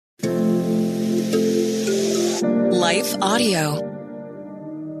Life Audio.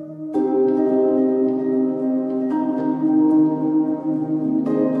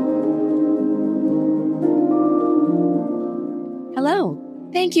 Hello.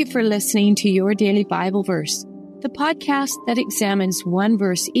 Thank you for listening to Your Daily Bible Verse, the podcast that examines one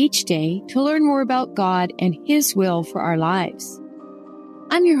verse each day to learn more about God and His will for our lives.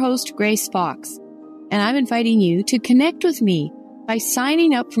 I'm your host, Grace Fox, and I'm inviting you to connect with me by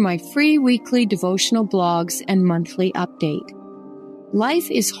signing up for my free weekly devotional blogs and monthly update. Life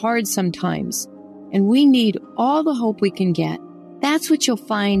is hard sometimes, and we need all the hope we can get. That's what you'll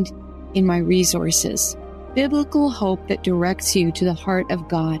find in my resources. Biblical hope that directs you to the heart of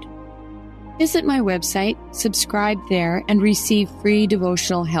God. Visit my website, subscribe there, and receive free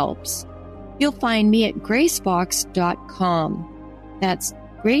devotional helps. You'll find me at gracefox.com. That's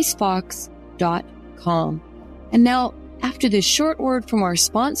gracefox.com. And now, after this short word from our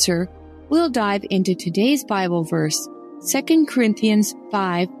sponsor, we'll dive into today's Bible verse, 2 Corinthians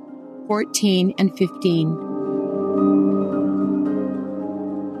 5:14 and 15.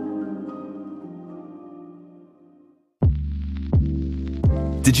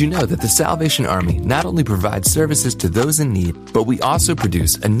 Did you know that the Salvation Army not only provides services to those in need, but we also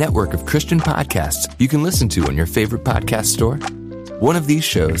produce a network of Christian podcasts you can listen to on your favorite podcast store? One of these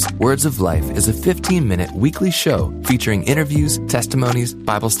shows, Words of Life, is a 15-minute weekly show featuring interviews, testimonies,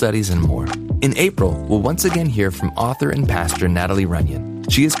 Bible studies, and more. In April, we'll once again hear from author and pastor Natalie Runyon.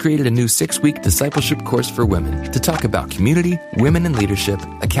 She has created a new 6-week discipleship course for women to talk about community, women in leadership,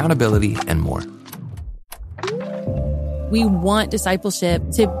 accountability, and more. We want discipleship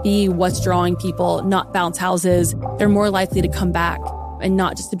to be what's drawing people, not bounce houses. They're more likely to come back and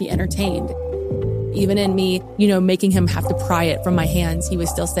not just to be entertained. Even in me, making him have to pry it from my hands, he was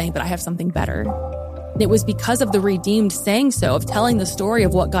still saying, but I have something better. And it was because of the redeemed saying so, of telling the story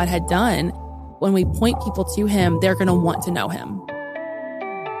of what God had done. When we point people to him, they're going to want to know him.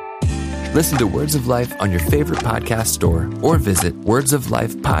 Listen to Words of Life on your favorite podcast store or visit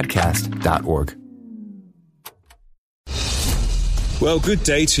wordsoflifepodcast.org. Well, good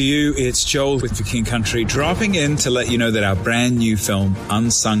day to you. It's Joel with The King Country, dropping in to let you know that our brand new film,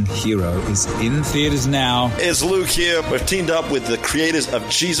 Unsung Hero, is in theaters now. It's Luke here. We've teamed up with the creators of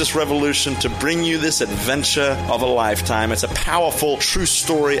Jesus Revolution to bring you this adventure of a lifetime. It's a powerful, true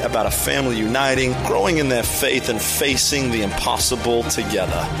story about a family uniting, growing in their faith, and facing the impossible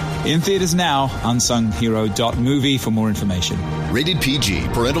together. In theaters now, unsunghero.movie for more information. Rated PG.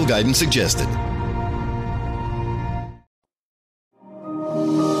 Parental guidance suggested.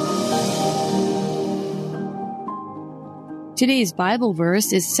 Today's Bible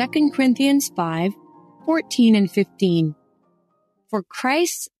verse is 2 Corinthians 5:14 and 15. For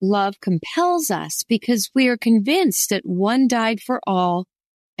Christ's love compels us because we are convinced that one died for all,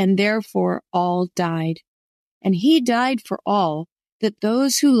 and therefore all died. And he died for all, that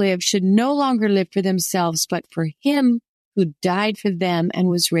those who live should no longer live for themselves, but for him who died for them and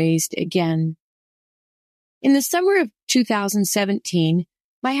was raised again. In the summer of 2017,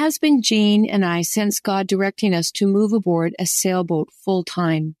 my husband Gene and I sensed God directing us to move aboard a sailboat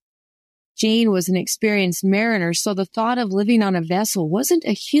full-time. Gene was an experienced mariner, so the thought of living on a vessel wasn't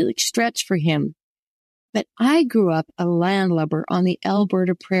a huge stretch for him. But I grew up a landlubber on the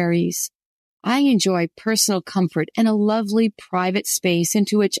Alberta prairies. I enjoy personal comfort and a lovely private space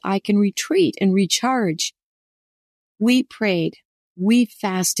into which I can retreat and recharge. We prayed, we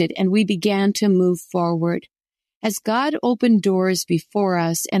fasted, and we began to move forward. As God opened doors before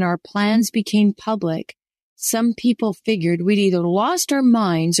us and our plans became public, some people figured we'd either lost our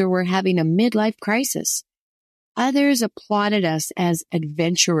minds or were having a midlife crisis. Others applauded us as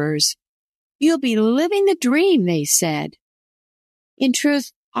adventurers. You'll be living the dream, they said. In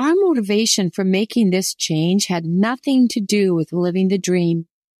truth, our motivation for making this change had nothing to do with living the dream.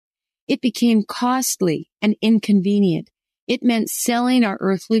 It became costly and inconvenient. It meant selling our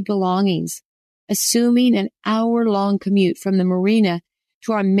earthly belongings, assuming an hour-long commute from the marina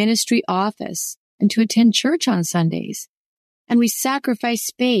to our ministry office and to attend church on Sundays. And we sacrificed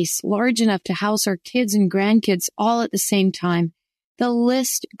space large enough to house our kids and grandkids all at the same time. The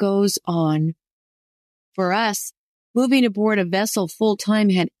list goes on. For us, moving aboard a vessel full-time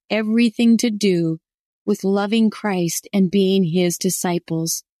had everything to do with loving Christ and being his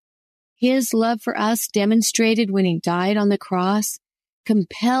disciples. His love for us, demonstrated when he died on the cross,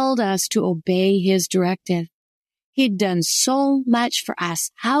 compelled us to obey his directive. He'd done so much for us.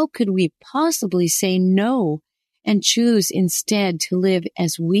 How could we possibly say no and choose instead to live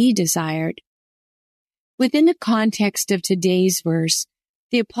as we desired? Within the context of today's verse,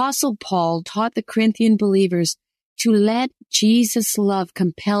 the Apostle Paul taught the Corinthian believers to let Jesus' love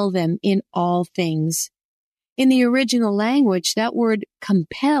compel them in all things. In the original language, that word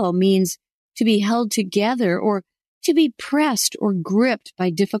compel means to be held together or to be pressed or gripped by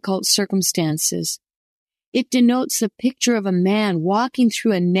difficult circumstances. It denotes a picture of a man walking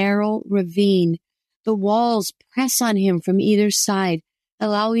through a narrow ravine. The walls press on him from either side,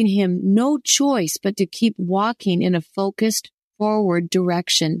 allowing him no choice but to keep walking in a focused forward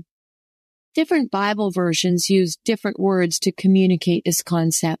direction. Different Bible versions use different words to communicate this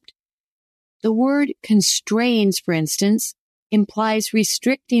concept. The word constrains, for instance, implies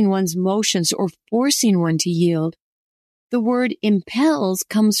restricting one's motions or forcing one to yield. The word impels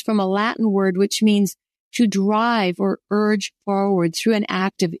comes from a Latin word which means to drive or urge forward through an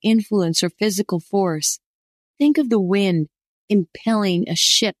act of influence or physical force. Think of the wind impelling a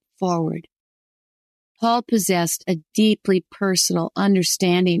ship forward. Paul possessed a deeply personal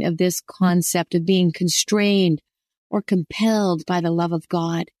understanding of this concept of being constrained or compelled by the love of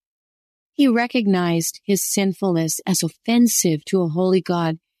God. He recognized his sinfulness as offensive to a holy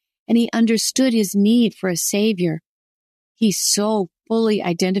God, and he understood his need for a Savior. He so fully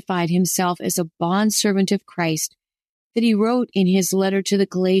identified himself as a bondservant of Christ that he wrote in his letter to the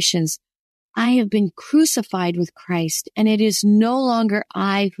Galatians, "I have been crucified with Christ, and it is no longer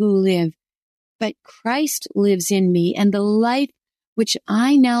I who live, but Christ lives in me, and the life which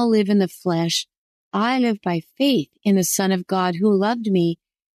I now live in the flesh, I live by faith in the Son of God who loved me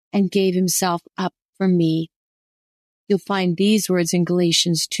and gave himself up for me." You'll find these words in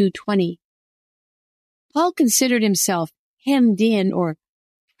Galatians 2:20. Paul considered himself hemmed in or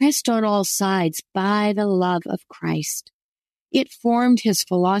pressed on all sides by the love of Christ. It formed his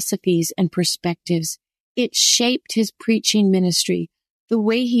philosophies and perspectives. It shaped his preaching ministry, the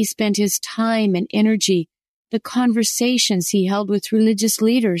way he spent his time and energy, the conversations he held with religious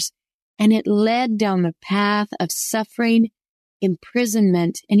leaders, and it led down the path of suffering,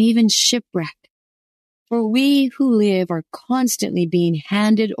 imprisonment, and even shipwreck. For we who live are constantly being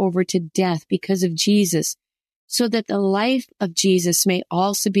handed over to death because of Jesus, so that the life of Jesus may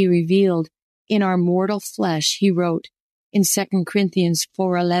also be revealed in our mortal flesh, he wrote in 2 Corinthians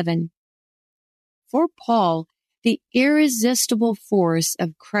 4:11. For Paul, the irresistible force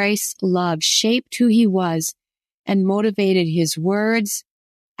of Christ's love shaped who he was and motivated his words,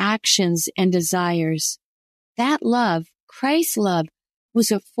 actions, and desires. That love, Christ's love,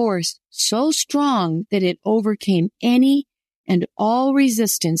 was a force so strong that it overcame any and all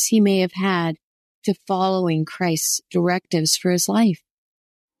resistance he may have had to following Christ's directives for his life.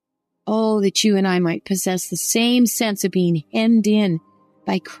 Oh, that you and I might possess the same sense of being hemmed in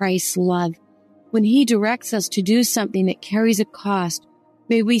by Christ's love. When he directs us to do something that carries a cost,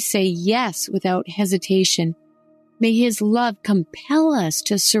 may we say yes without hesitation. May his love compel us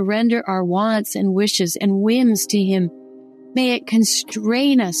to surrender our wants and wishes and whims to him. May it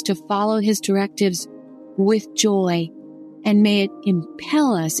constrain us to follow his directives with joy. And may it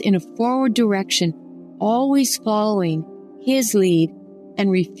impel us in a forward direction, always following his lead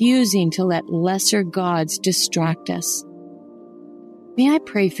and refusing to let lesser gods distract us. May I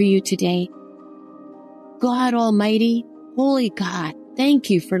pray for you today? God Almighty, Holy God,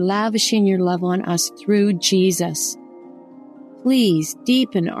 thank you for lavishing your love on us through Jesus. Please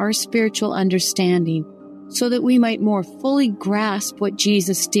deepen our spiritual understanding so that we might more fully grasp what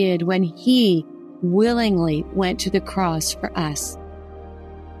Jesus did when he willingly went to the cross for us.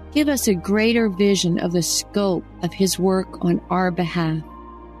 Give us a greater vision of the scope of his work on our behalf,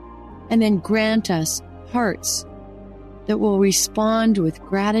 and then grant us hearts that will respond with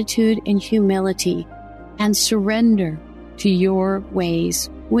gratitude and humility and surrender to your ways.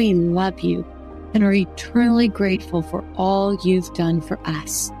 We love you and are eternally grateful for all you've done for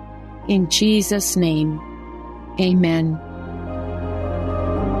us. In Jesus' name, amen.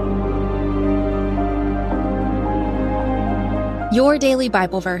 Your Daily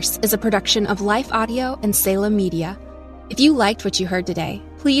Bible Verse is a production of Life Audio and Salem Media. If you liked what you heard today,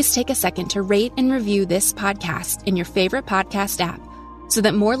 please take a second to rate and review this podcast in your favorite podcast app so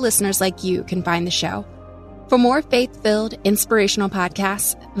that more listeners like you can find the show. For more faith-filled, inspirational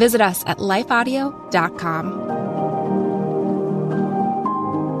podcasts, visit us at lifeaudio.com.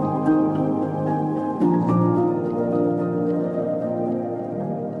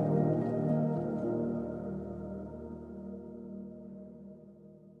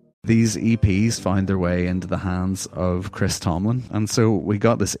 These EPs found their way into the hands of Chris Tomlin, and so we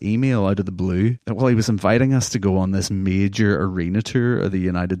got this email out of the blue that, well, he was inviting us to go on this major arena tour of the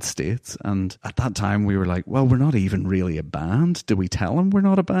United States, and at that time we were like, well, we're not even really a band. Do we tell him we're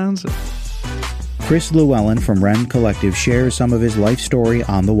not a band? Chris Llewellyn from Wren Collective shares some of his life story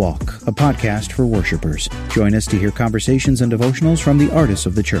on The Walk, a podcast for worshipers. Join us to hear conversations and devotionals from the artists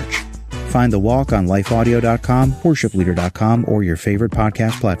of the church. Find The Walk on lifeaudio.com, worshipleader.com, or your favorite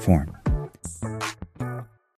podcast platform.